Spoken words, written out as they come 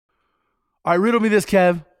All right, riddle me this,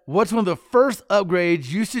 Kev. What's one of the first upgrades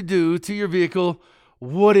you should do to your vehicle?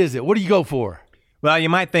 What is it? What do you go for? Well, you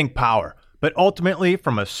might think power, but ultimately,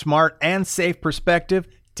 from a smart and safe perspective,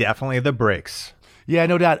 definitely the brakes. Yeah,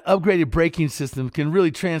 no doubt. Upgraded braking system can really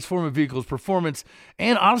transform a vehicle's performance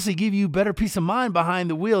and honestly give you better peace of mind behind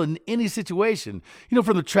the wheel in any situation. You know,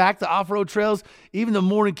 from the track to off-road trails, even the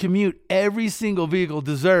morning commute, every single vehicle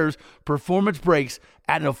deserves performance brakes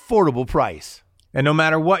at an affordable price. And no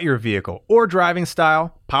matter what your vehicle or driving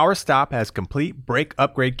style, PowerStop has complete brake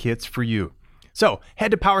upgrade kits for you. So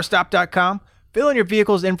head to PowerStop.com, fill in your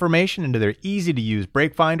vehicle's information into their easy-to-use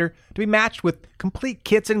brake finder to be matched with complete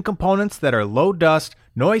kits and components that are low dust,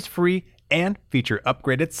 noise-free, and feature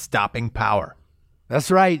upgraded stopping power.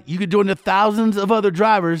 That's right. You could join the thousands of other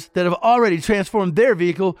drivers that have already transformed their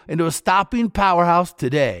vehicle into a stopping powerhouse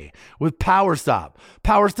today with PowerStop.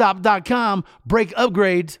 PowerStop.com, brake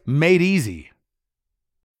upgrades made easy.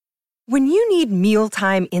 When you need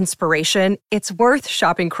mealtime inspiration, it's worth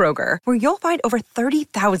shopping Kroger, where you'll find over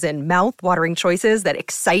 30,000 mouth-watering choices that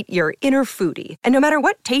excite your inner foodie. And no matter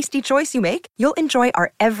what tasty choice you make, you'll enjoy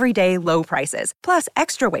our everyday low prices, plus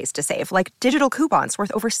extra ways to save, like digital coupons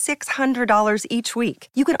worth over $600 each week.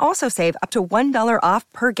 You can also save up to $1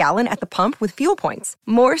 off per gallon at the pump with fuel points.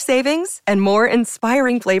 More savings and more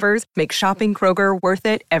inspiring flavors make shopping Kroger worth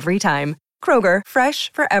it every time. Kroger,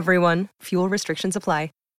 fresh for everyone. Fuel restrictions apply.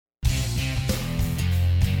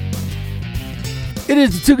 It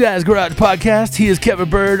is the Two Guys Garage Podcast. He is Kevin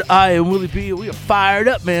Bird. I am Willie B. We are fired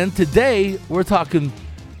up, man. Today, we're talking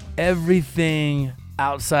everything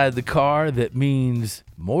outside the car that means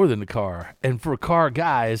more than the car. And for car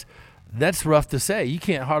guys, that's rough to say. You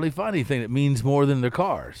can't hardly find anything that means more than their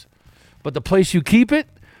cars. But the place you keep it,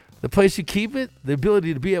 the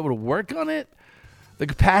ability to be able to work on it, the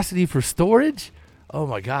capacity for storage, oh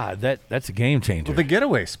my God, that's a game changer. Well, the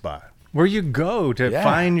getaway spot. Where you go to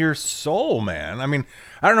find your soul, man. I mean,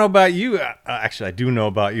 I don't know about you. Actually, I do know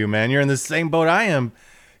about you, man. You're in the same boat I am.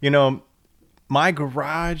 You know, my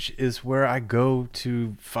garage is where I go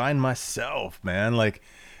to find myself, man. Like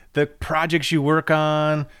the projects you work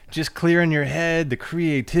on, just clearing your head, the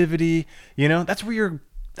creativity, you know, that's where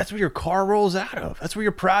your car rolls out of. That's where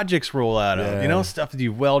your projects roll out of, you know, stuff that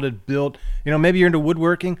you welded, built, you know, maybe you're into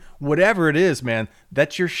woodworking, whatever it is, man,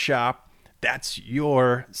 that's your shop. That's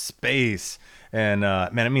your space. And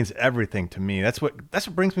man, it means everything to me. That's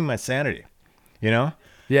what brings me my sanity, you know?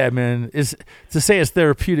 Yeah, man. To say it's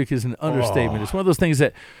therapeutic is an understatement. It's one of those things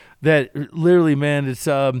that literally, man, it's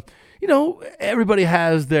you know, everybody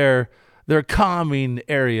has their calming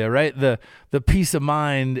area, right? The peace of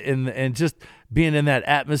mind and just being in that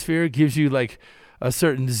atmosphere gives you like a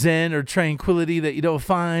certain zen or tranquility that you don't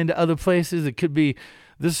find other places. It could be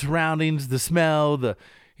the surroundings, the smell, the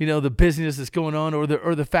business that's going on, or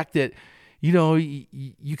the fact that, you know,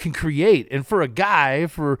 you can create. And for a guy,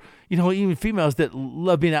 for, you know, even females that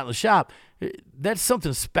love being out in the shop, that's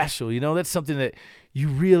something special, you know, that's something that you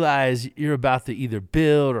realize you're about to either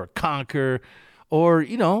build or conquer or,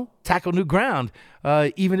 you know, tackle new ground,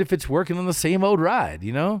 even if it's working on the same old ride,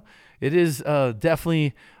 you know. It is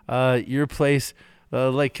definitely your place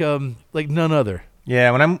like none other. Yeah,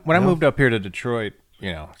 when I moved up here to Detroit,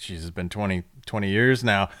 you know, it's been 20 years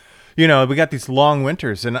now. You know, we got these long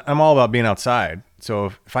winters, and I'm all about being outside. So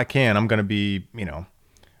if I can, I'm going to be, you know,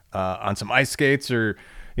 on some ice skates or,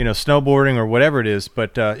 you know, snowboarding or whatever it is.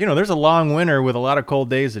 But, you know, there's a long winter with a lot of cold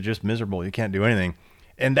days that are just miserable. You can't do anything.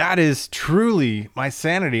 And that is truly my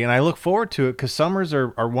sanity. And I look forward to it because summers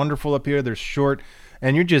are wonderful up here. They're short,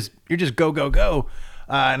 and you're just go.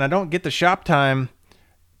 And I don't get the shop time.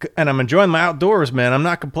 And I'm enjoying my outdoors, man. I'm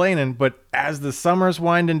not complaining, but as the summer's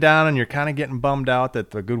winding down and you're kind of getting bummed out that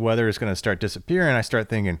the good weather is going to start disappearing, I start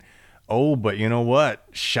thinking, oh, but you know what?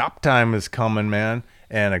 Shop time is coming, man.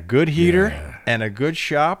 And a good heater and a good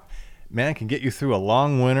shop, man, can get you through a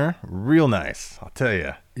long winter real nice, I'll tell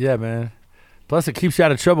you. Yeah, man. Plus, it keeps you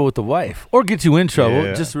out of trouble with the wife or gets you in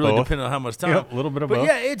trouble, just really depending on how much time. Yep, a little bit of both. But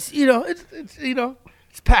yeah, it's, you know, it's you know,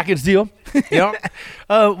 it's a package deal. Yep.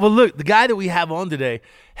 Well, look, the guy that we have on today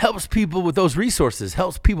helps people with those resources,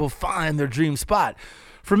 helps people find their dream spot.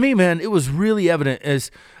 For me, man, it was really evident as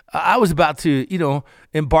I was about to, you know,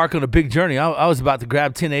 embark on a big journey. I was about to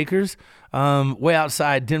grab 10 acres way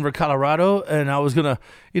outside Denver, Colorado, and I was going to,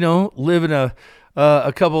 you know, live in a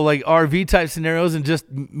couple like RV type scenarios and just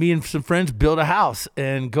me and some friends build a house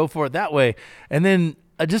and go for it that way. And then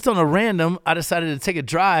just on a random, I decided to take a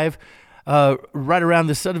drive right around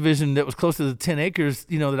the subdivision that was close to the 10 acres,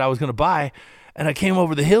 you know, that I was going to buy. And I came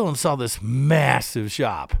over the hill and saw this massive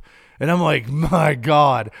shop. And I'm like, my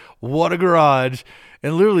God, what a garage.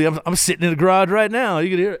 And literally, I'm sitting in the garage right now. You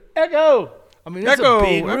can hear it. Echo. I mean, it's a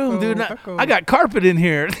big room, dude. I got carpet in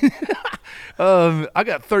here. I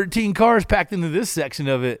got 13 cars packed into this section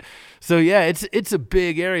of it. So yeah, it's a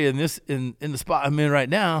big area in the spot I'm in right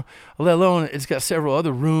now. Let alone it's got several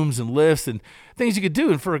other rooms and lifts and things you could do.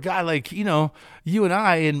 And for a guy like you and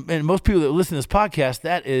I and most people that listen to this podcast,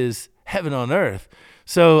 that is heaven on earth.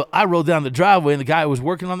 So I rolled down the driveway and the guy was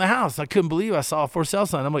working on the house. I couldn't believe I saw a for sale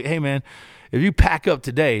sign. I'm like, hey man, if you pack up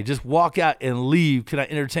today, just walk out and leave. Can I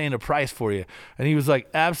entertain a price for you? And he was like,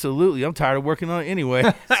 absolutely. I'm tired of working on it anyway.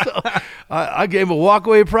 So I gave him a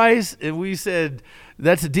walkaway price, and we said,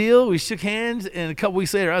 that's a deal. We shook hands, and a couple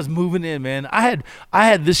weeks later, I was moving in, man. I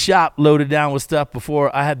had this shop loaded down with stuff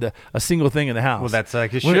before I had a single thing in the house. Well, that's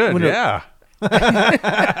like you should, yeah.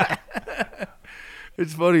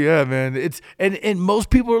 It's funny, yeah, man. And most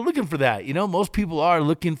people are looking for that. Most people are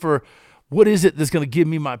looking for, what is it that's going to give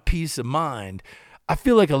me my peace of mind? I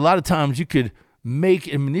feel like a lot of times you could make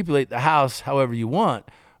and manipulate the house however you want,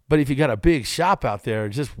 but if you got a big shop out there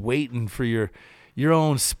just waiting for your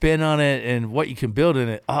own spin on it and what you can build in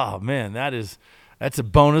it, oh man, that's a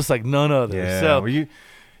bonus like none other. Yeah, so well,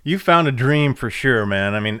 you found a dream for sure,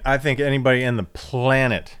 man. I mean, I think anybody in the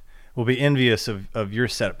planet will be envious of your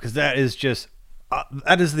setup, because that is just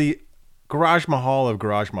that is the Garage Mahal of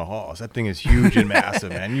Garage Mahals. That thing is huge and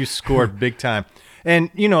massive, man. You scored big time. And,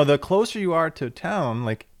 the closer you are to town,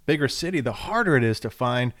 like bigger city, the harder it is to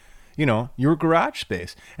find, your garage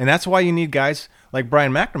space. And that's why you need guys like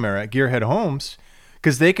Brian McNamara at Gearhead Homes,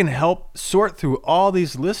 because they can help sort through all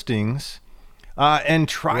these listings and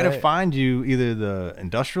try to find you either the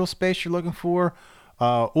industrial space you're looking for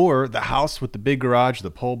or the house with the big garage,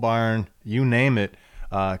 the pole barn, you name it.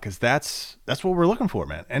 Because that's what we're looking for,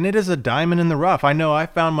 man. And it is a diamond in the rough. I know I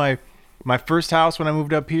found my first house when I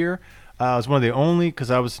moved up here. I was one of the only,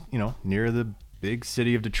 because I was, near the big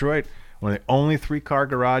city of Detroit, one of the only 3-car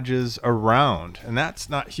garages around. And that's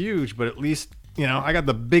not huge, but at least, I got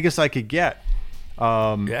the biggest I could get.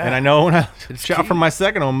 And I know when I shot for my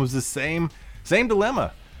second home, it was the same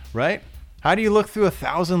dilemma, right? How do you look through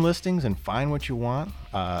 1,000 listings and find what you want?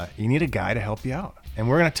 You need a guy to help you out. And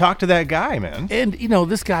we're going to talk to that guy, man. And,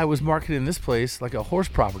 this guy was marketing this place like a horse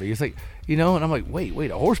property. It's like, and I'm like,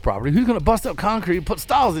 wait, a horse property? Who's going to bust up concrete and put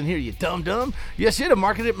stalls in here, you dumb? You should have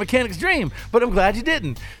marketed it Mechanic's Dream, but I'm glad you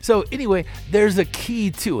didn't. So anyway, there's a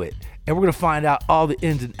key to it. And we're going to find out all the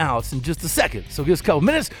ins and outs in just a second. So give us a couple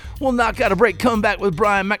minutes. We'll knock out a break, come back with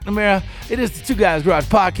Brian McNamara. It is the Two Guys Garage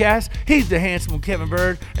Podcast. He's the handsome Kevin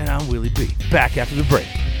Bird, and I'm Willie B. Back after the break.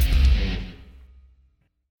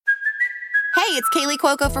 Hey, it's Kaylee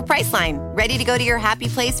Cuoco for Priceline. Ready to go to your happy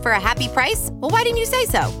place for a happy price? Well, why didn't you say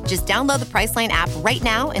so? Just download the Priceline app right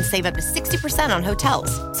now and save up to 60% on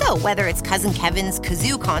hotels. So whether it's Cousin Kevin's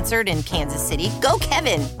Kazoo Concert in Kansas City, go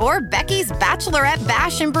Kevin, or Becky's Bachelorette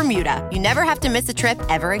Bash in Bermuda, you never have to miss a trip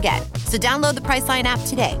ever again. So download the Priceline app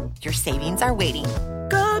today. Your savings are waiting.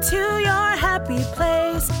 Go to your happy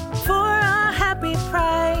place for a happy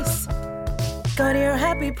price. Go to your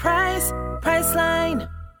happy price, Priceline.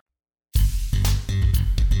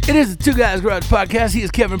 It is the Two Guys Garage Podcast. He is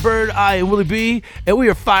Kevin Bird. I am Willie B. And we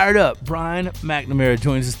are fired up. Brian McNamara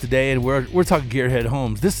joins us today, and we're talking Gearhead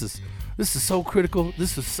Homes. This is so critical.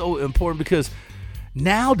 This is so important because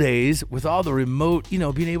nowadays, with all the remote,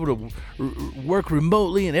 being able to work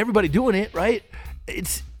remotely and everybody doing it, right?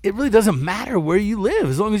 It really doesn't matter where you live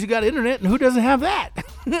as long as you got internet, and who doesn't have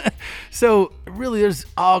that? So really, there's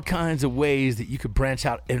all kinds of ways that you could branch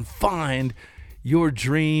out and find your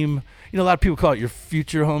dream. A lot of people call it your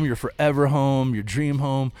future home, your forever home, your dream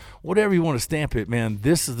home, whatever you want to stamp it, man.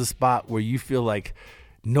 This is the spot where you feel like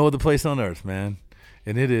no other place on earth, man.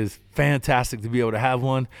 And it is fantastic to be able to have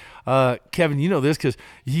one. Kevin, you know this because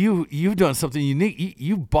you've done something unique.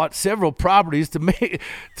 You bought several properties to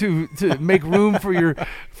make room for your.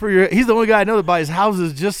 He's the only guy I know that buys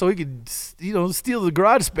houses just so he could steal the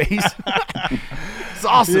garage space. It's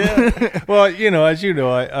awesome. Yeah. Well, as you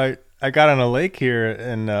know, I got on a lake here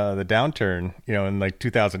in the downturn, in like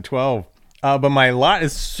 2012. But my lot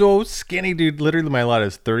is so skinny, dude. Literally, my lot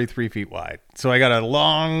is 33 feet wide. So I got a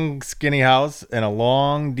long, skinny house and a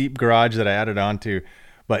long, deep garage that I added onto.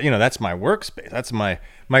 But, that's my workspace. That's my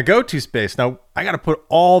go-to space. Now, I got to put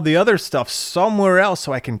all the other stuff somewhere else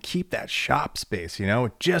so I can keep that shop space,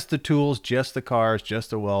 just the tools, just the cars, just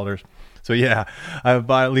the welders. So, yeah, I've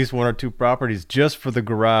bought at least 1 or 2 properties just for the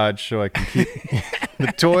garage so I can keep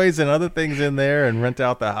the toys and other things in there and rent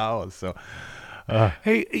out the house. So,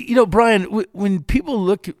 hey, Brian, when people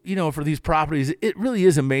look, for these properties, it really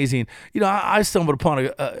is amazing. I stumbled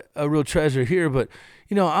upon a real treasure here, but,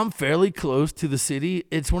 I'm fairly close to the city.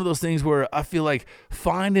 It's one of those things where I feel like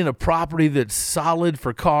finding a property that's solid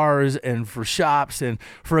for cars and for shops and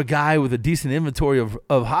for a guy with a decent inventory of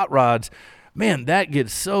hot rods, man, that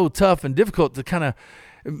gets so tough and difficult to kind of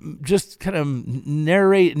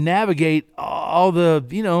navigate all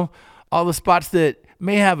the spots that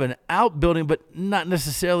may have an outbuilding, but not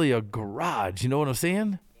necessarily a garage. You know what I'm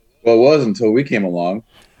saying? Well, it was until we came along.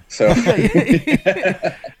 So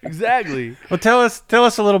exactly. Well, tell us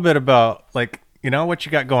a little bit about what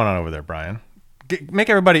you got going on over there, Brian. Make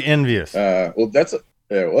everybody envious. Well, that's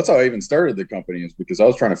how I even started the company, is because I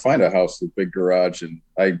was trying to find a house with a big garage, and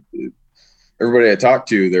everybody I talked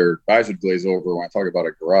to, their eyes would glaze over when I talk about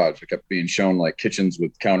a garage. I kept being shown like kitchens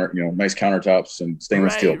with nice countertops and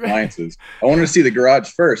stainless steel appliances. I wanted to see the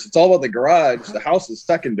garage first. It's all about the garage. The house is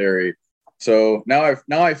secondary. So now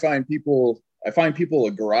I find people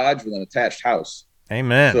a garage with an attached house.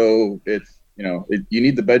 Amen. So it's, you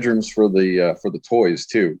need the bedrooms for the toys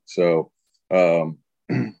too. So, so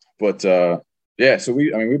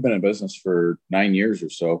we've been in business for 9 years or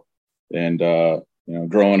so, and,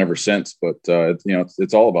 growing ever since, but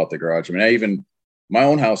it's all about the garage. I mean, my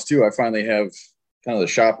own house too, I finally have kind of the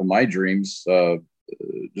shop of my dreams.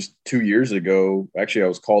 Just 2 years ago, actually, I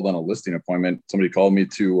was called on a listing appointment. Somebody called me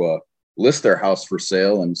to, list their house for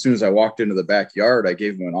sale, and as soon as I walked into the backyard, I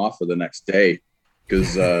gave them an offer the next day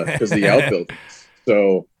because the outbuildings.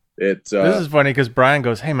 So this is funny because Brian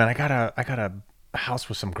goes, "Hey man, I got a house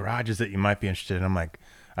with some garages that you might be interested in." I'm like,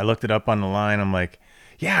 I looked it up on the line. I'm like,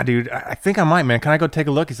 "Yeah, dude, I think I might, man. Can I go take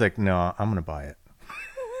a look?" He's like, "No, I'm gonna buy it."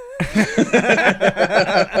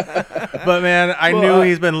 But man, I knew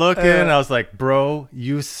he's been looking. I was like, "Bro,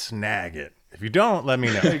 you snag it. If you don't, let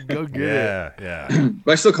me know." Go get it. Yeah.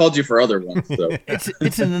 But I still called you for other ones. So.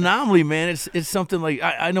 It's an anomaly, man. It's something like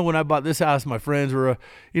I know when I bought this house, my friends were,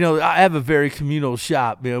 I have a very communal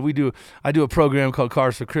shop. I do a program called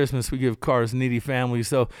Cars for Christmas. We give cars to needy families.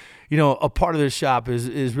 So, a part of this shop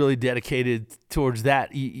is really dedicated towards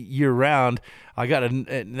that year round.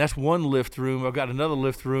 And that's one lift room. I've got another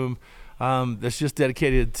lift room that's just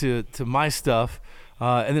dedicated to my stuff.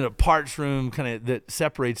 And then a parts room kind of that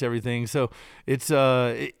separates everything. So it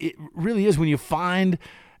really is when you find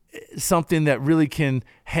something that really can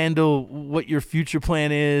handle what your future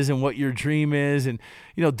plan is and what your dream is, and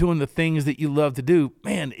doing the things that you love to do.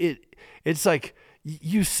 Man, it's like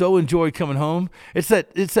you so enjoy coming home. It's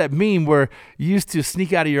that meme where you used to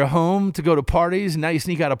sneak out of your home to go to parties, and now you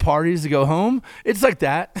sneak out of parties to go home. It's like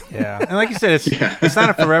that. Yeah, and like you said, it's not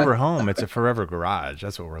a forever home; it's a forever garage.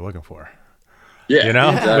 That's what we're looking for. Yeah,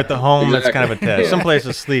 exactly. With the home, that's kind of a test. Some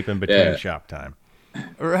places sleep in between shop time.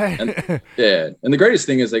 Right. And the greatest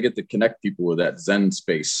thing is I get to connect people with that Zen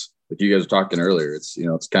space. Like you guys were talking earlier, it's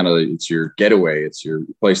it's your getaway. It's your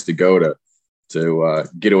place to go to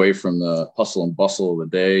get away from the hustle and bustle of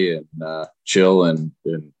the day and chill and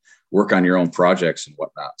work on your own projects and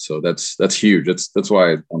whatnot. So that's huge. That's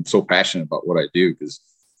why I'm so passionate about what I do, because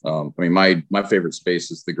my favorite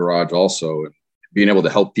space is the garage also, and being able to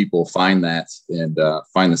help people find that and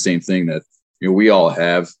find the same thing that we all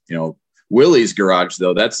have. Willie's garage,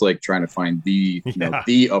 though, that's like trying to find the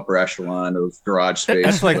upper echelon of garage space.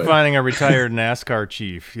 That's like finding a retired NASCAR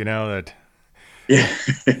chief, that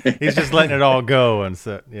he's just letting it all go, and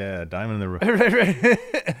so diamond in the rough. Right.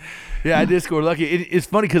 Yeah, I did score lucky. It's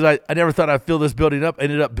funny because I never thought I'd fill this building up. I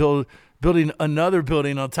ended up building another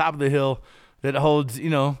building on top of the hill that holds,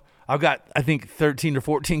 I've got, I think, 13 or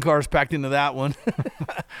 14 cars packed into that one.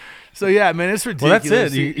 So, yeah, man, it's ridiculous. Well,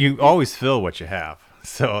 that's it. You always fill what you have.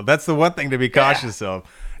 So that's the one thing to be cautious of.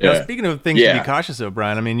 Now, speaking of things to be cautious of,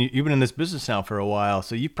 Brian, I mean, you've been in this business now for a while,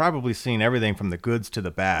 so you've probably seen everything from the goods to the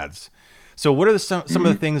bads. So what are some of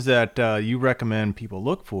the things that you recommend people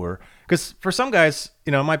look for? Because for some guys,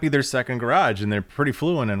 it might be their second garage and they're pretty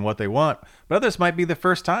fluent in what they want. But others might be the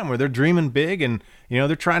first time where they're dreaming big and,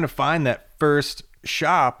 they're trying to find that first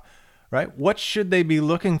shop. Right? What should they be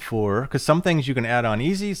looking for? Because some things you can add on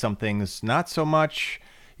easy, some things not so much.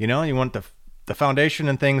 You want the foundation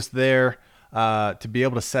and things there to be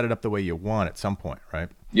able to set it up the way you want at some point, right?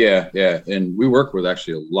 Yeah. And we work with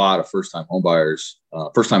actually a lot of first-time home buyers,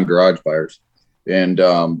 first-time garage buyers. And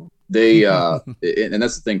they and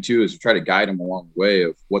that's the thing too, is to try to guide them along the way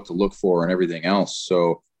of what to look for and everything else.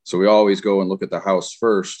 So we always go and look at the house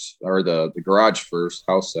first, or the garage first,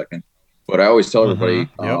 house second. But I always tell everybody,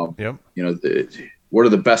 what are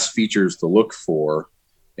the best features to look for?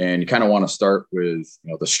 And you kind of want to start with,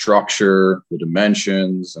 the structure, the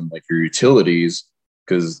dimensions, and like your utilities,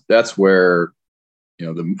 because that's where,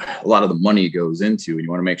 a lot of the money goes into, and you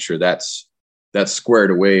want to make sure that's that's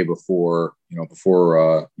squared away before you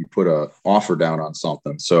put a offer down on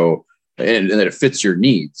something. So and that it fits your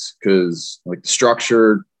needs, because like the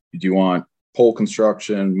structure, do you want pole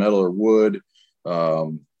construction, metal or wood,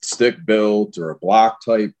 stick built or a block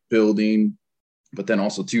type building? But then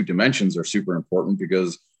also too, dimensions are super important,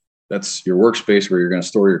 because that's your workspace where you're going to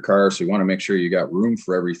store your car. So you want to make sure you got room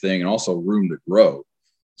for everything, and also room to grow.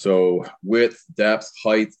 So width, depth,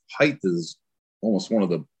 height is almost one of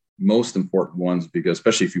the most important ones, because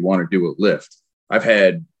especially if you want to do a lift. I've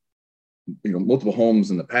had, multiple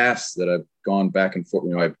homes in the past that I've gone back and forth.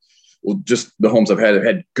 Just the homes I've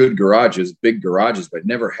had good garages, big garages, but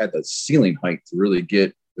never had the ceiling height to really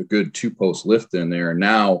get a good 2-post lift in there. And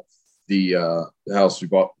now the house we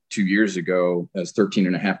bought 2 years ago has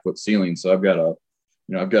 13.5-foot ceiling. So I've got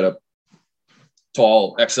a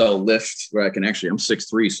tall XL lift where I'm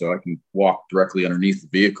 6'3", so I can walk directly underneath the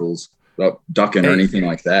vehicles without ducking or anything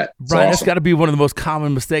like that. Brian, awesome. That's got to be one of the most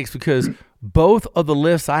common mistakes, because both of the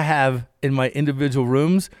lifts I have in my individual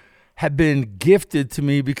rooms have been gifted to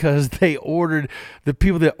me, because the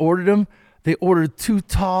people that ordered them, they ordered too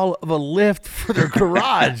tall of a lift for their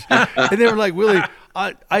garage. And they were like, Willie,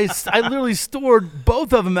 I literally stored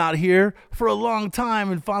both of them out here for a long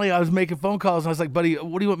time, and finally I was making phone calls, and I was like, buddy,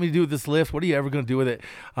 what do you want me to do with this lift? What are you ever going to do with it?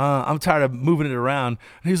 I'm tired of moving it around.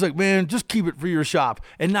 And he was like, man, just keep it for your shop.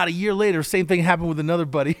 And not a year later, same thing happened with another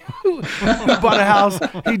buddy who bought a house.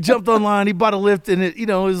 He jumped online, he bought a lift, and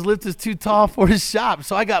his lift is too tall for his shop.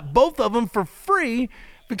 So I got both of them for free,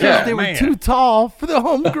 because they were too tall for the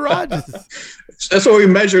home garages. That's why we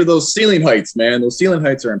measure those ceiling heights, man. Those ceiling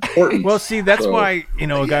heights are important. Well, see, that's why, a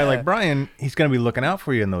guy like Brian, he's going to be looking out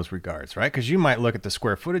for you in those regards, right? Because you might look at the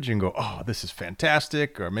square footage and go, oh, this is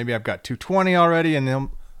fantastic. Or maybe I've got 220 already, and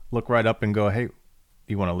they'll look right up and go, hey, do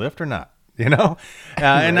you want to lift or not? And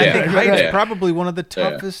I think height's probably one of the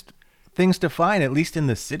toughest things to find, at least in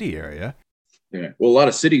the city area. Yeah. Well, a lot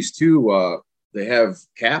of cities too, they have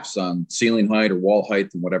caps on ceiling height or wall height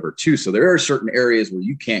and whatever too. So there are certain areas where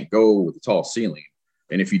you can't go with a tall ceiling.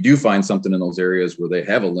 And if you do find something in those areas where they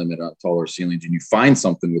have a limit on taller ceilings, and you find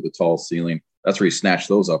something with a tall ceiling, that's where you snatch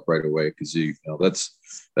those up right away. Cause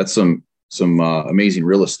that's some amazing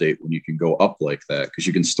real estate when you can go up like that, because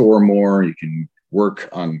you can store more, you can work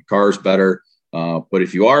on cars better. But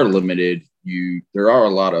if you are limited, there are a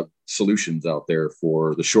lot of solutions out there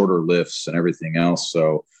for the shorter lifts and everything else.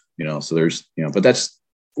 So there's, but that's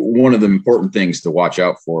one of the important things to watch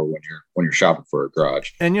out for when you're shopping for a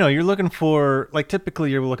garage. And, you're looking for,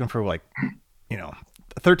 typically you're looking for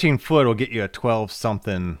 13 foot will get you a 12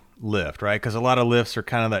 something lift, right? Because a lot of lifts are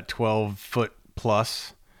kind of that 12 foot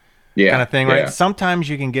plus kind of thing, right? Yeah. Sometimes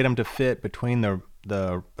you can get them to fit between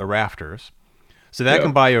the rafters. So that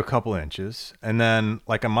can buy you a couple inches. And then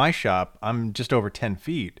like in my shop, I'm just over 10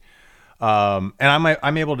 feet. And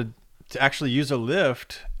I'm able to actually use a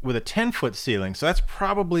lift with a 10-foot ceiling. So that's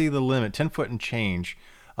probably the limit, 10 foot and change.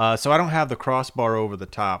 So I don't have the crossbar over the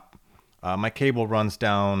top. My cable runs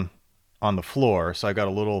down on the floor. So I got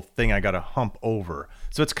a little thing I got to hump over.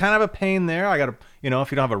 So it's kind of a pain there. I got to, if you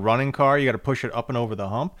don't have a running car, you got to push it up and over the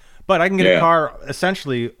hump. But I can get a car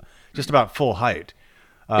essentially just about full height.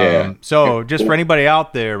 So just for anybody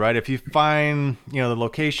out there, right, if you find, the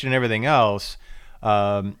location and everything else,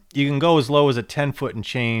 you can go as low as a 10 foot and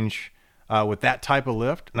change with that type of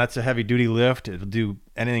lift. And that's a heavy duty lift. It'll do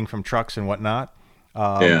anything from trucks and whatnot.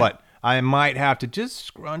 But I might have to just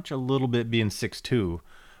scrunch a little bit being 6'2".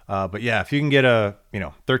 But yeah, if you can get a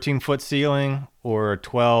 13 foot ceiling or a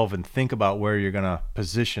 12 and think about where you're going to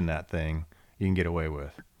position that thing, you can get away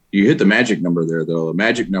with. You hit the magic number there, though. The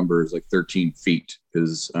magic number is like 13 feet,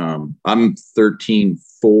 because I'm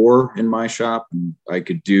 13.4 in my shop, and I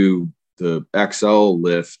could do the XL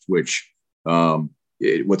lift, which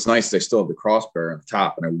what's nice is I still have the crossbar on the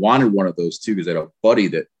top, and I wanted one of those too, because I had a buddy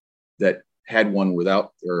that had one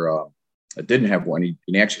without, or I didn't have one.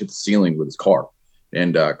 He actually hit the ceiling with his car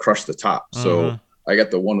and crushed the top. So I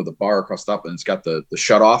got the one with the bar across the top, and it's got the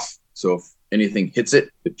shut off. So if anything hits it,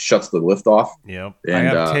 it shuts the lift off. Yep.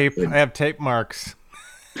 And, I have tape marks.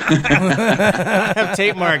 I have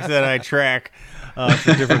tape marks that I track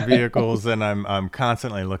for different vehicles, and I'm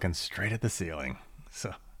constantly looking straight at the ceiling.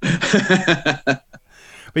 So, but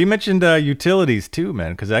you mentioned utilities too,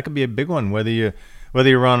 man, because that could be a big one. Whether you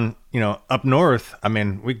run, up north, I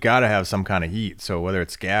mean, we got to have some kind of heat. So whether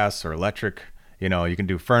it's gas or electric, you can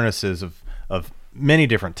do furnaces of many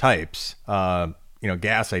different types.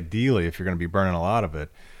 Gas ideally if you're going to be burning a lot of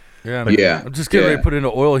it. Yeah, I'm just getting ready to put in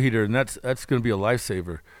an oil heater, and that's going to be a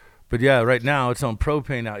lifesaver. But yeah, right now it's on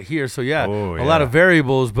propane out here, so a lot of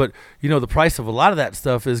variables. But the price of a lot of that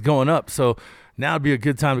stuff is going up. So now would be a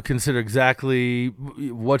good time to consider exactly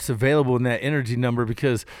what's available in that energy number,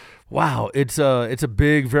 because wow, it's a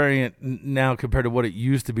big variant now compared to what it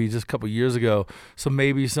used to be just a couple years ago. So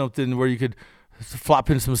maybe something where you could flop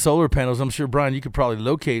in some solar panels. I'm sure, Brian, you could probably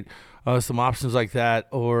locate some options like that,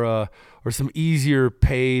 or some easier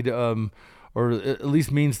paid, or at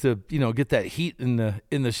least means to get that heat in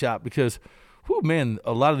the shop, because, whew, man,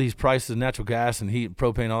 a lot of these prices, natural gas and heat, and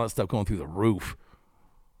propane, all that stuff going through the roof.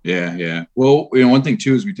 Yeah. Well, one thing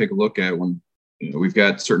too is we take a look at when we've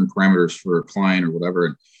got certain parameters for a client or whatever.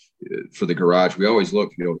 And for the garage, we always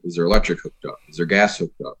look, is there electric hooked up? Is there gas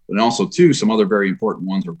hooked up? And also too, some other very important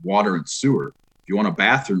ones are water and sewer. If you want a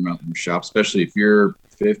bathroom out in the shop, especially if you're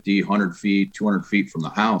 50, 100 feet, 200 feet from the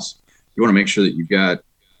house, you want to make sure that you've got,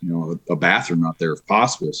 a bathroom out there if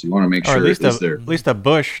possible. So you want to make sure at least a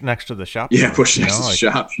bush next to the shop. Yeah, bush next to the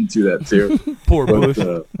shop. You do that too. Poor bush.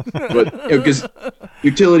 But because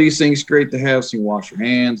utilities things great to have, so you can wash your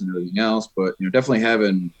hands and everything else. But definitely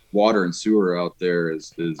having water and sewer out there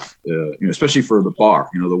is especially for the bar,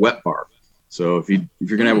 the wet bar. So if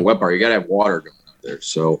you're gonna have a wet bar, you gotta have water going out there.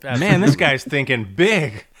 So man, this guy's thinking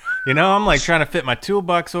big. I'm like trying to fit my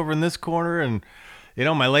toolbox over in this corner and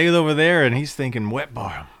my lathe over there, and he's thinking wet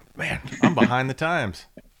bar. Man, I'm behind the times.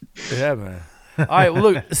 Yeah, man. All right, well,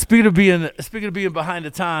 look, speaking of being behind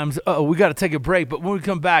the times, we got to take a break. But when we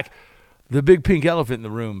come back, the big pink elephant in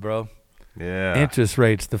the room, bro. Yeah. Interest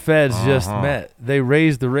rates. The Feds just met. They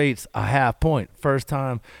raised the rates a half point. First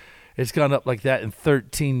time it's gone up like that in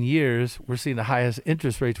 13 years. We're seeing the highest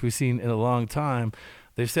interest rates we've seen in a long time.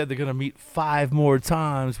 They've said they're going to meet 5 more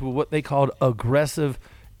times with what they called aggressive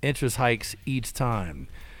interest hikes each time.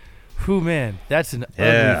 Whew, man, that's an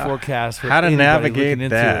ugly forecast for how to navigate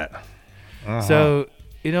into that. So,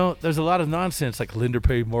 there's a lot of nonsense like lender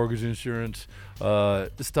paid mortgage insurance,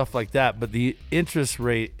 stuff like that. But the interest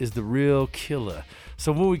rate is the real killer.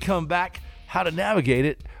 So when we come back, how to navigate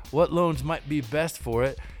it, what loans might be best for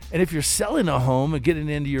it. And if you're selling a home and getting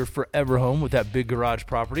into your forever home with that big garage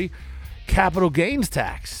property, capital gains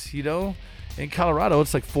tax, in Colorado,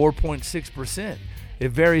 it's like 4.6%. It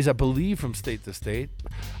varies, I believe, from state to state.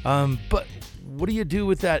 But what do you do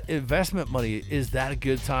with that investment money? Is that a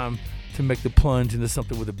good time to make the plunge into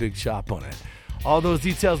something with a big shop on it? All those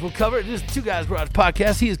details we'll cover. This is Two Guys Garage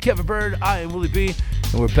Podcast. He is Kevin Bird. I am Willie B.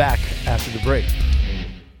 And we're back after the break.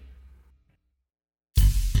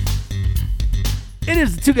 It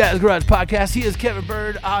is the Two Guys Garage Podcast. He is Kevin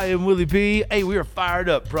Bird. I am Willie B. Hey, we are fired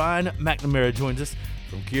up. Brian McNamara joins us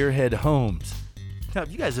from Gearhead Homes. Now,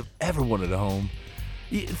 if you guys have ever wanted a home,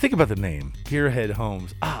 think about the name, Gearhead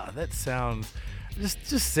Homes. That sounds,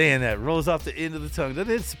 just saying that rolls off the end of the tongue.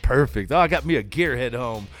 It's perfect. I got me a Gearhead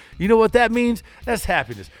home. You know what that means? That's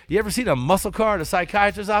happiness. You ever seen a muscle car at a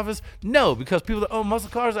psychiatrist's office? No, because people that own muscle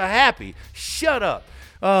cars are happy. Shut up.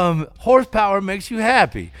 Horsepower makes you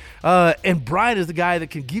happy. And Brian is the guy that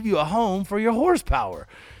can give you a home for your horsepower.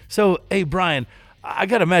 So, hey, Brian, I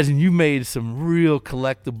got to imagine you made some real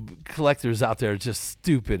collectors out there just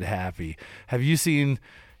stupid happy. Have you seen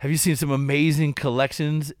some amazing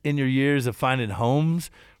collections in your years of finding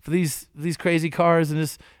homes for these crazy cars and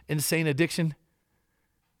this insane addiction?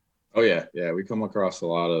 Oh yeah. We come across a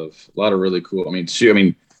lot of really cool.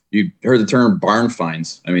 You heard the term barn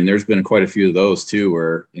finds. There's been quite a few of those too,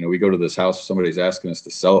 where we go to this house, somebody's asking us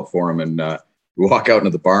to sell it for them, and we walk out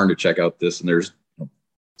into the barn to check out this, and there's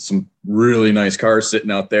some really nice cars sitting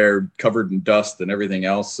out there covered in dust and everything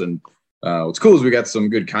else. And what's cool is we got some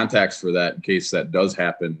good contacts for that in case that does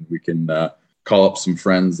happen. We can call up some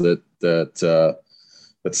friends that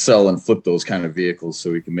sell and flip those kind of vehicles,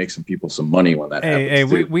 so we can make some people some money when that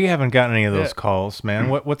happens. Hey, we haven't gotten any of those calls, man.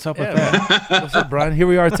 What's up with that? What's up, Brian? Here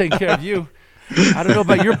we are taking care of you. I don't know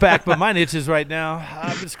about your back, but mine itches right now.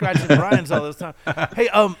 I've been scratching Brian's all this time. Hey,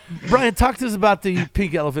 Brian, talk to us about the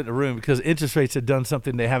pink elephant in the room, because interest rates have done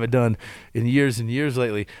something they haven't done in years and years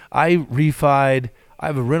lately. I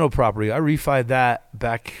have a rental property. I refied that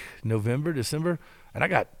back November, December, and I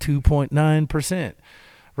got 2.9%.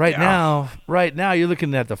 Right now you're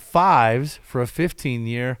looking at the 5s for a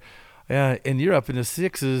 15-year, and you're up in the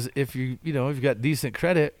 6s if you've got decent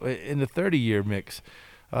credit in the 30-year mix.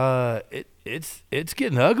 It's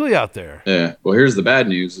getting ugly out there. Yeah. Well, here's the bad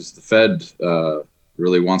news: is the Fed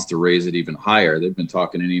really wants to raise it even higher. They've been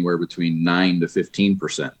talking anywhere between 9 to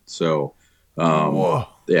 15%. So,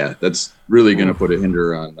 yeah, that's really going to put a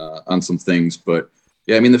hinder on some things. But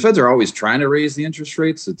yeah, the Feds are always trying to raise the interest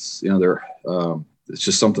rates. It's it's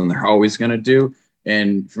just something they're always going to do.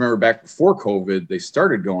 And if you remember back before COVID, they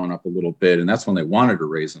started going up a little bit, and that's when they wanted to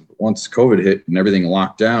raise them. But once COVID hit and everything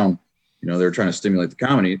locked down, they're trying to stimulate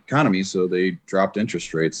the economy, so they dropped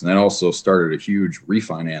interest rates, and that also started a huge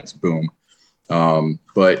refinance boom.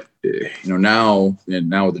 But now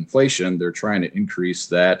with inflation, they're trying to increase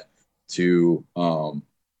that to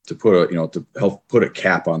to help put a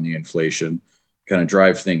cap on the inflation, kind of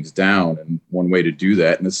drive things down. And one way to do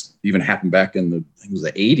that, and this even happened back in the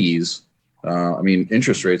 80s.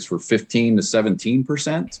 Interest rates were 15 to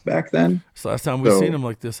 17% back then. So last time we've seen them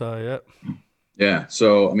like this, yeah. Yeah.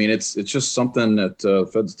 So, it's just something that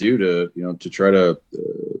Feds do to try to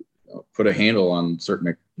put a handle on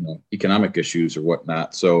certain, economic issues or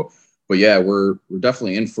whatnot. So, but yeah, we're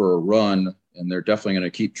definitely in for a run, and they're definitely going to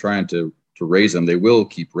keep trying to raise them. They will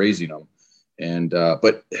keep raising them. And,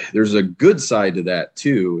 but there's a good side to that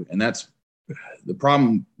too. And that's the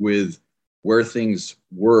problem with where things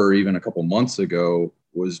were even a couple months ago,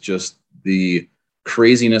 was just the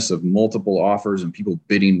craziness of multiple offers and people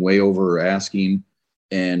bidding way over asking,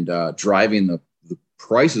 and driving the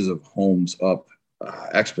prices of homes up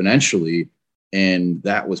exponentially. And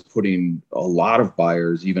that was putting a lot of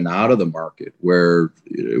buyers even out of the market, where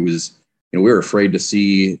it was, we were afraid to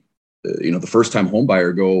see, the first time home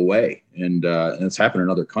buyer go away. And it's happened in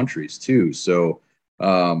other countries too. So,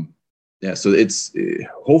 so it's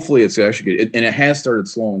hopefully it's actually good. And it has started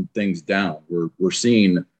slowing things down. We're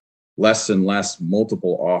seeing less and less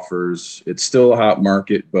multiple offers. It's still a hot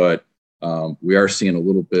market, but we are seeing a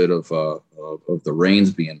little bit of the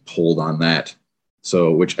reins being pulled on that.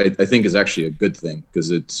 So, which I think is actually a good thing,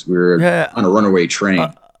 because we're on a runaway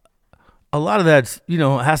train. A lot of that,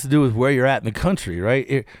 has to do with where you're at in the country,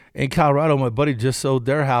 right? In Colorado, my buddy just sold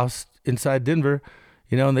their house inside Denver,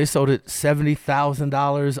 and they sold it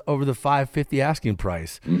 $70,000 over the $550 asking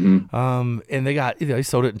price. Mm-hmm. And they got, they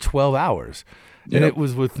sold it in 12 hours. Yep. And it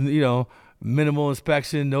was with, minimal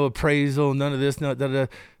inspection, no appraisal, none of this,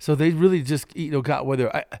 so they really just, got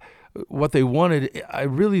what they wanted. I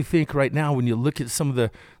really think right now, when you look at some of the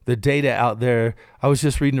data out there, I was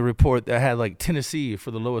just reading a report that had like Tennessee for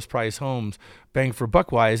the lowest price homes, bang for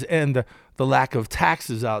buck wise, and the lack of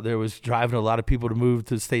taxes out there was driving a lot of people to move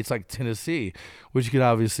to states like Tennessee, which you could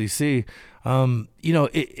obviously see.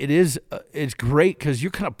 It's great because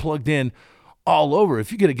you're kind of plugged in all over.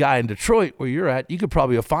 If you get a guy in Detroit where you're at, you could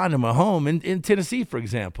probably find him a home in Tennessee, for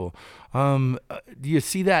example. Do you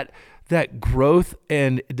see that growth?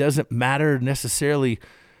 And it doesn't matter necessarily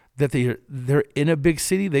that they're in a big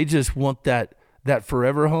city. They just want that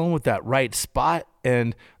forever home with that right spot,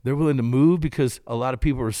 and they're willing to move because a lot of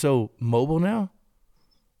people are so mobile now.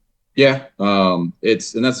 Yeah. And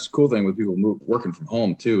that's the cool thing with people working from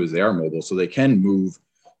home too, is they are mobile, so they can move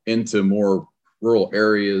into more rural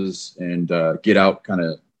areas and get out kind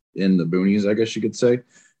of in the boonies, I guess you could say.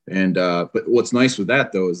 And but what's nice with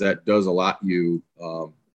that though is that does allot you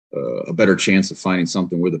a better chance of finding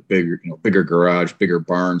something with a bigger garage, bigger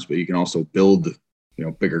barns, but you can also build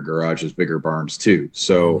bigger garages, bigger barns too.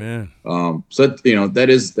 So that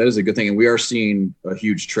is a good thing. And we are seeing a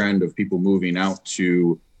huge trend of people moving out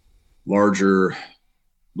to larger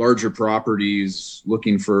properties,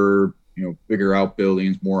 looking for bigger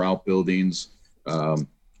outbuildings, more outbuildings,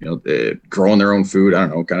 growing their own food. I don't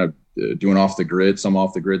know, kind of doing off the grid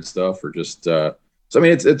stuff, or just so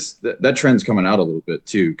it's that trend's coming out a little bit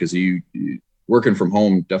too, because you working from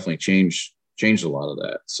home definitely changed a lot of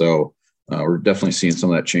that. So we're definitely seeing some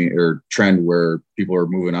of that change or trend where people are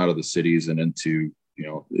moving out of the cities and into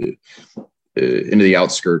the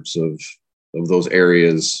outskirts of those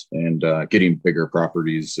areas, and getting bigger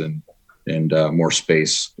properties and more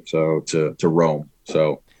space to roam.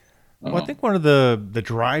 So I think one of the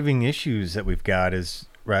driving issues that we've got is,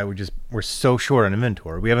 right, we're so short on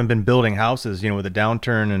inventory. We haven't been building houses, with the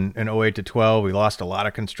downturn in 08 to 12. We lost a lot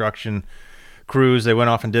of construction crews. They went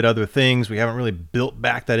off and did other things. We haven't really built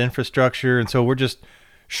back that infrastructure. And so we're just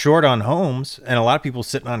short on homes, and a lot of people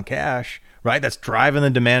sitting on cash, right? That's driving the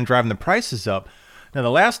demand, driving the prices up. Now,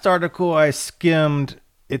 the last article I skimmed,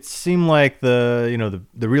 it seemed like the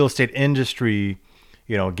real estate industry,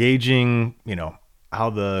 gauging, how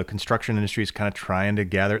the construction industry is kind of trying to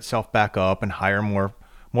gather itself back up and hire more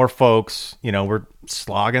folks. We're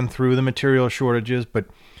slogging through the material shortages, but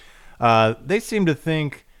they seem to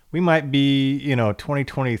think we might be,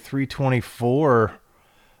 2023, 24,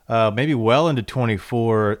 maybe well into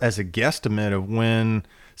 24 as a guesstimate of when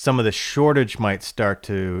some of the shortage might start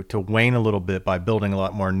to wane a little bit by building a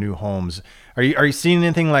lot more new homes. Are you seeing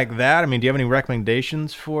anything like that? I mean, do you have any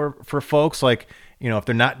recommendations for folks? Like, if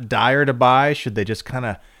they're not dire to buy, should they just kind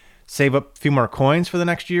of save up a few more coins for the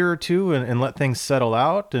next year or two and let things settle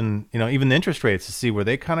out? And, even the interest rates, to see where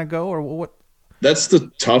they kind of go, or what? That's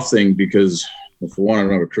the tough thing, because for one, I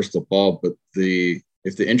don't have a crystal ball, but the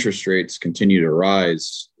if the interest rates continue to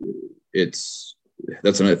rise,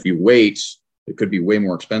 if you wait, it could be way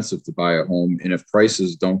more expensive to buy a home. And if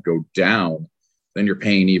prices don't go down, then you're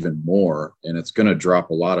paying even more. And it's going to drop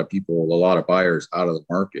a lot of buyers out of the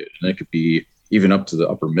market. And it could be even up to the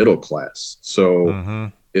upper middle class.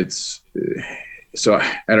 So so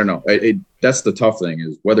I don't know. That's the tough thing,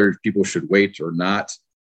 is whether people should wait or not.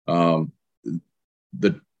 The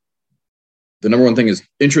number one thing is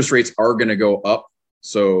interest rates are going to go up.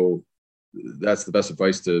 So that's the best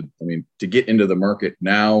advice to get into the market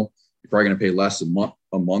now. You're probably going to pay less a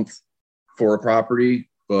month for a property,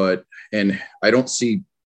 and I don't see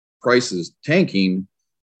prices tanking,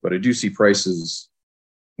 but I do see prices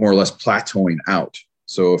more or less plateauing out.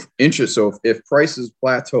 So if prices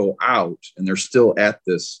plateau out and they're still at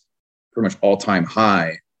this pretty much all-time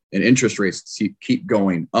high and interest rates keep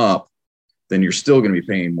going up, then you're still going to be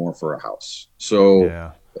paying more for a house. So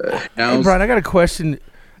hey, Brian, I got a question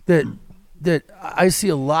that I see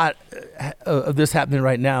a lot of this happening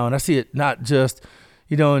right now, and I see it not just,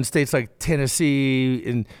 in states like Tennessee,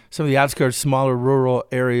 in some of the outskirts, smaller rural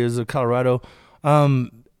areas of Colorado.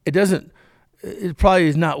 It probably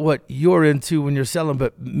is not what you're into when you're selling,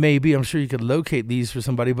 but maybe I'm sure you could locate these for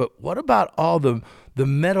somebody. But what about all the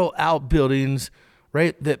metal outbuildings,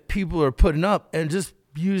 right, that people are putting up and just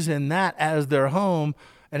using that as their home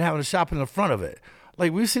and having a shop in the front of it?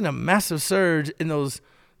 Like, we've seen a massive surge in those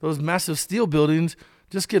massive steel buildings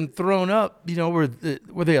just getting thrown up, where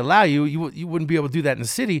they allow you wouldn't be able to do that in the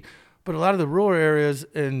city. But a lot of the rural areas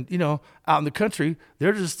and, out in the country,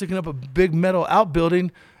 they're just sticking up a big metal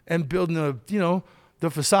outbuilding and building the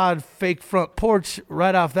facade fake front porch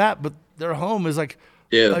right off that. But their home is like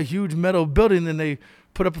a huge metal building. Then they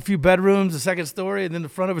put up a few bedrooms, a second story, and then the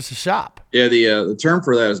front of it's a shop. Yeah, the term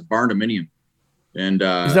for that is barndominium. And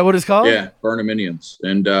is that what it's called? Yeah, barndominiums.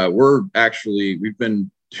 And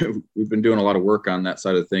we've been doing a lot of work on that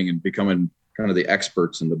side of the thing and becoming kind of the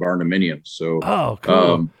experts in the barndominiums. So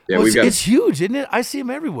cool. It's huge, isn't it? I see them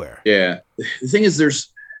everywhere. Yeah. The thing is, there's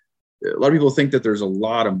a lot of people think that there's a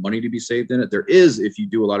lot of money to be saved in it. There is if you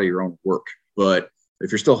do a lot of your own work, but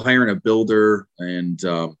if you're still hiring a builder and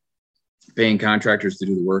paying contractors to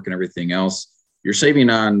do the work and everything else, you're saving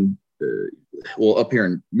on up here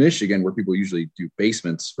in Michigan, where people usually do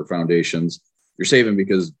basements for foundations, you're saving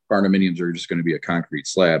because barndominiums are just going to be a concrete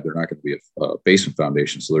slab. They're not going to be a basement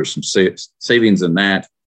foundation. So there's some savings in that.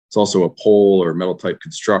 It's also a pole or metal type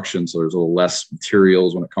construction. So there's a little less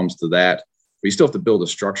materials when it comes to that. But you still have to build a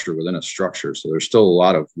structure within a structure. So there's still a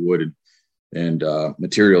lot of wood and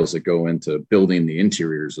materials that go into building the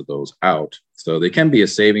interiors of those out. So they can be a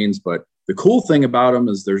savings. But the cool thing about them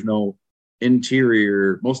is there's no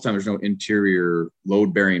interior. Most times there's no interior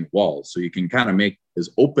load bearing walls. So you can kind of make as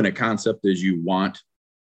open a concept as you want.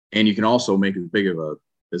 And you can also make as big of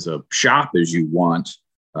a shop as you want,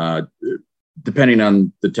 depending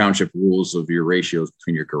on the township rules of your ratios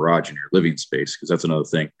between your garage and your living space, because that's another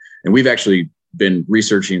thing. And we've actually been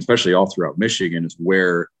researching, especially all throughout Michigan, is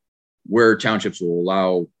where townships will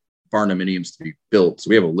allow barndominiums to be built. So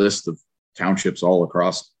we have a list of townships all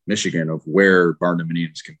across Michigan of where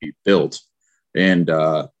barndominiums can be built. And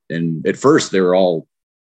at first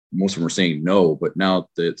most of them were saying no, but now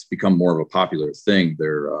that it's become more of a popular thing,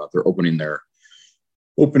 they're opening their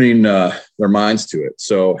minds to it.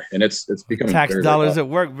 So, and it's becoming tax dollars at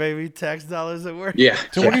work, baby. Tax dollars at work. Yeah.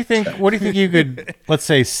 So what do you think you could, let's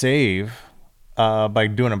say, save by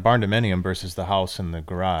doing a barndominium versus the house and the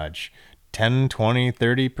garage? 10, 20,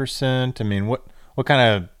 30%? I mean, what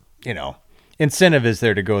kind of, incentive is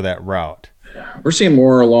there to go that route? We're seeing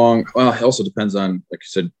more along. Well, it also depends on, like you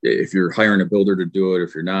said, if you're hiring a builder to do it,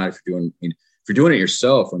 if you're not, if you're doing it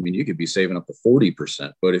yourself, you could be saving up to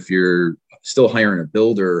 40%. But if you're still hiring a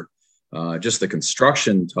builder, just the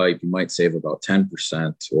construction type, you might save about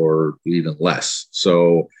 10% or even less.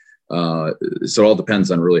 So it all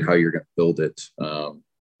depends on really how you're going to build it.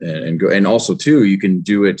 And also too, you can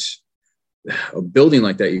do it. A building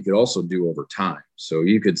like that, you could also do over time. So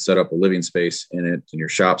you could set up a living space in it, in your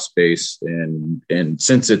shop space. And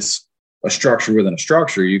since it's a structure within a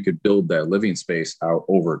structure, you could build that living space out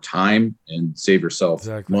over time and save yourself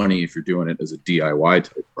money if you're doing it as a DIY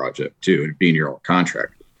type project too, and being your own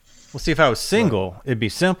contractor. Well, see, if I was single, it'd be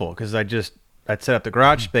simple because I'd set up the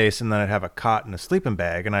garage space and then I'd have a cot and a sleeping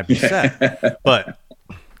bag and I'd be set. But,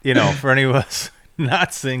 for any of us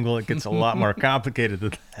not single, it gets a lot more complicated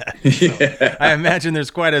than that. So I imagine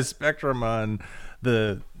there's quite a spectrum on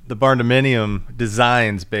the barndominium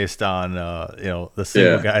designs based on the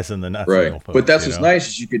single guys and the not single folks. But that's what's nice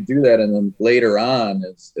is you could do that, and then later on,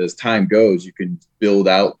 as time goes, you can build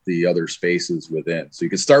out the other spaces within. So you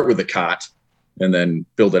could start with a cot, and then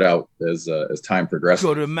build it out as time progresses.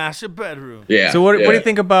 Go to a master bedroom. Yeah. So what do you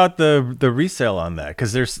think about the resale on that?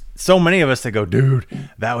 Because there's so many of us that go, dude,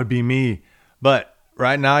 that would be me. But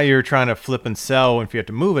right now you're trying to flip and sell if you have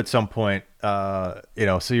to move at some point. So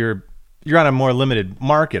you're on a more limited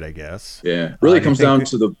market, I guess. Yeah, really comes down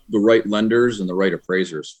to the right lenders and the right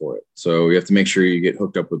appraisers for it. So you have to make sure you get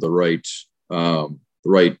hooked up with the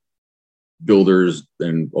right builders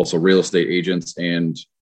and also real estate agents and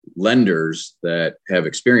lenders that have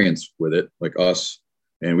experience with it, like us.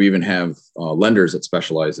 And we even have lenders that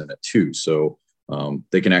specialize in it too. So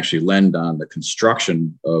they can actually lend on the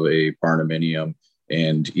construction of a barndominium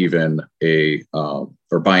and even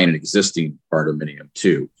or buying an existing barndominium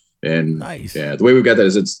too. And nice. Yeah, the way we've got that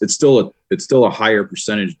is it's still a higher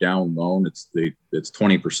percentage down loan. It's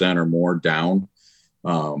 20% or more down.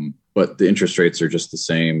 But the interest rates are just the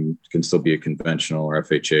same. It can still be a conventional or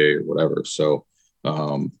FHA or whatever. So,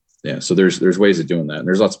 so there's ways of doing that. And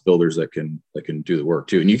there's lots of builders that can do the work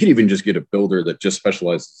too. And you can even just get a builder that just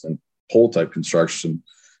specializes in pole type construction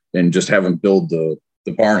and just have them build the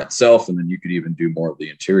barn itself. And then you could even do more of the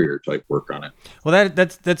interior type work on it. Well,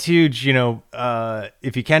 that's huge.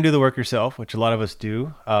 If you can do the work yourself, which a lot of us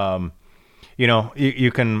do,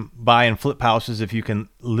 you can buy and flip houses if you can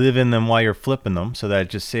live in them while you're flipping them. So that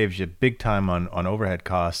just saves you big time on overhead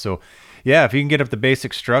costs. So yeah, if you can get up the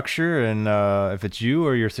basic structure and if it's you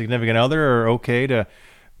or your significant other are okay to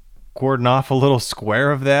cordon off a little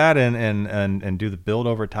square of that and do the build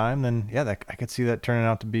over time, then yeah, I could see that turning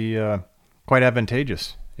out to be quite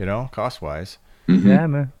advantageous, cost wise. Mm-hmm. Yeah,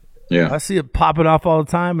 man. Yeah. I see it popping off all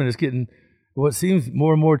the time, and it's getting what seems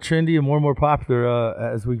more and more trendy and more popular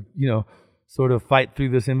as we, sort of fight through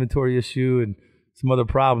this inventory issue and some other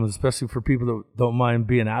problems, especially for people that don't mind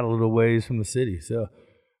being out a little ways from the city. So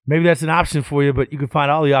maybe that's an option for you, but you can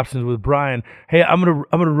find all the options with Brian. Hey, I'm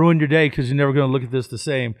gonna ruin your day because you're never gonna look at this the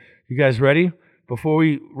same. You guys ready? Before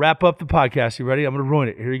we wrap up the podcast, you ready? I'm gonna ruin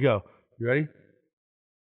it. Here you go. You ready?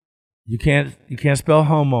 You can't spell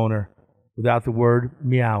homeowner without the word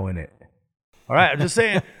meow in it. All right, I'm just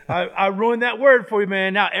saying, I ruined that word for you,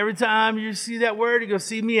 man. Now every time you see that word, you go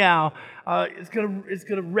see meow. It's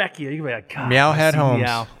gonna wreck you. You're gonna be like, God, Meow had homes.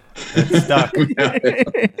 Meow. It's stuck.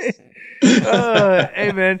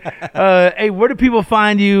 Hey man, hey, where do people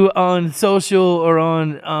find you on social or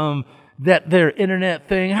on their internet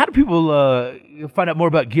thing? How do people find out more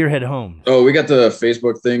about Gearhead Homes? Oh, we got the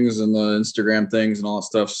Facebook things and the Instagram things and all that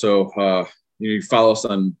stuff. So you follow us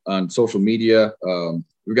on social media.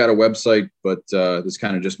 We've got a website, but it's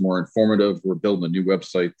kind of just more informative. We're building a new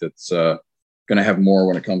website that's going to have more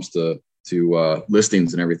when it comes to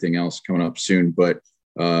listings and everything else coming up soon. But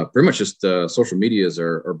pretty much just social media is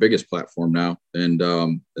our biggest platform now. And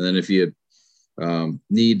then if you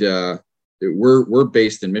need, we're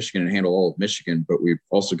based in Michigan and handle all of Michigan, but we've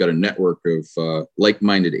also got a network of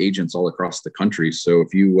like-minded agents all across the country. So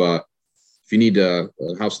if you need a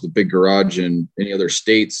house with a big garage in any other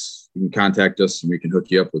states, you can contact us and we can hook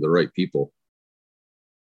you up with the right people.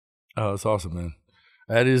 Oh, that's awesome, man.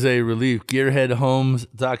 That is a relief.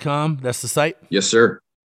 GearheadHomes.com. That's the site? Yes, sir.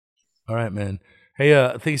 All right, man.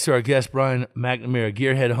 Hey, thanks to our guest, Brian McNamara.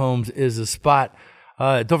 Gearhead Homes is the spot.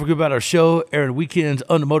 Don't forget about our show, airing weekends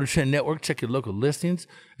on the Motor Trend Network. Check your local listings.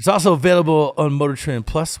 It's also available on Motor Trend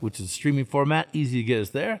Plus, which is a streaming format. Easy to get us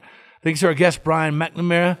there. Thanks to our guest, Brian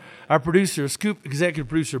McNamara, our producer, Scoop executive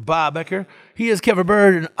producer, Bob Becker. He is Kevin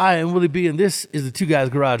Bird, and I am Willie B., and this is the Two Guys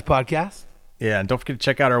Garage Podcast. Yeah, and don't forget to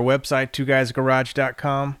check out our website,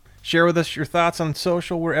 twoguysgarage.com. Share with us your thoughts on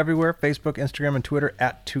social. We're everywhere, Facebook, Instagram, and Twitter,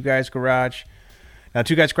 at Two Guys Garage. Now,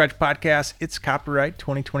 Two Guys Garage Podcast, it's copyright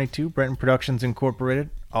 2022, Brenton Productions Incorporated,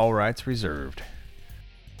 all rights reserved.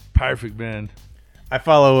 Perfect, man. I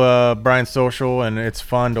follow Brian's social, and it's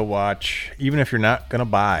fun to watch, even if you're not going to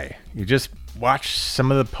buy. You just watch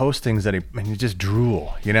some of the postings and you just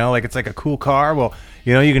drool, like it's like a cool car. Well,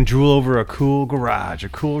 you can drool over a cool garage, a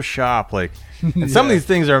cool shop, and some of these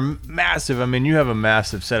things are massive. I mean, you have a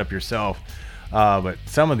massive setup yourself, but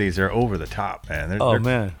some of these are over the top, man.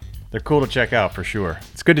 Man. They're cool to check out for sure.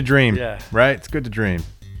 It's good to dream, right? It's good to dream.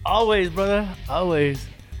 Always, brother, always.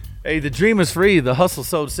 Hey, the dream is free. The hustle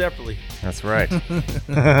sold separately. That's right. All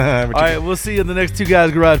right, we'll see you in the next Two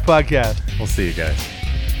Guys Garage Podcast. We'll see you guys.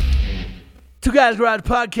 Two Guys Garage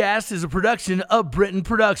Podcast is a production of Brenton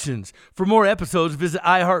Productions. For more episodes, visit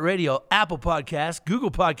iHeartRadio, Apple Podcasts,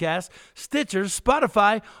 Google Podcasts, Stitcher,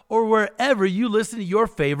 Spotify, or wherever you listen to your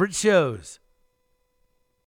favorite shows.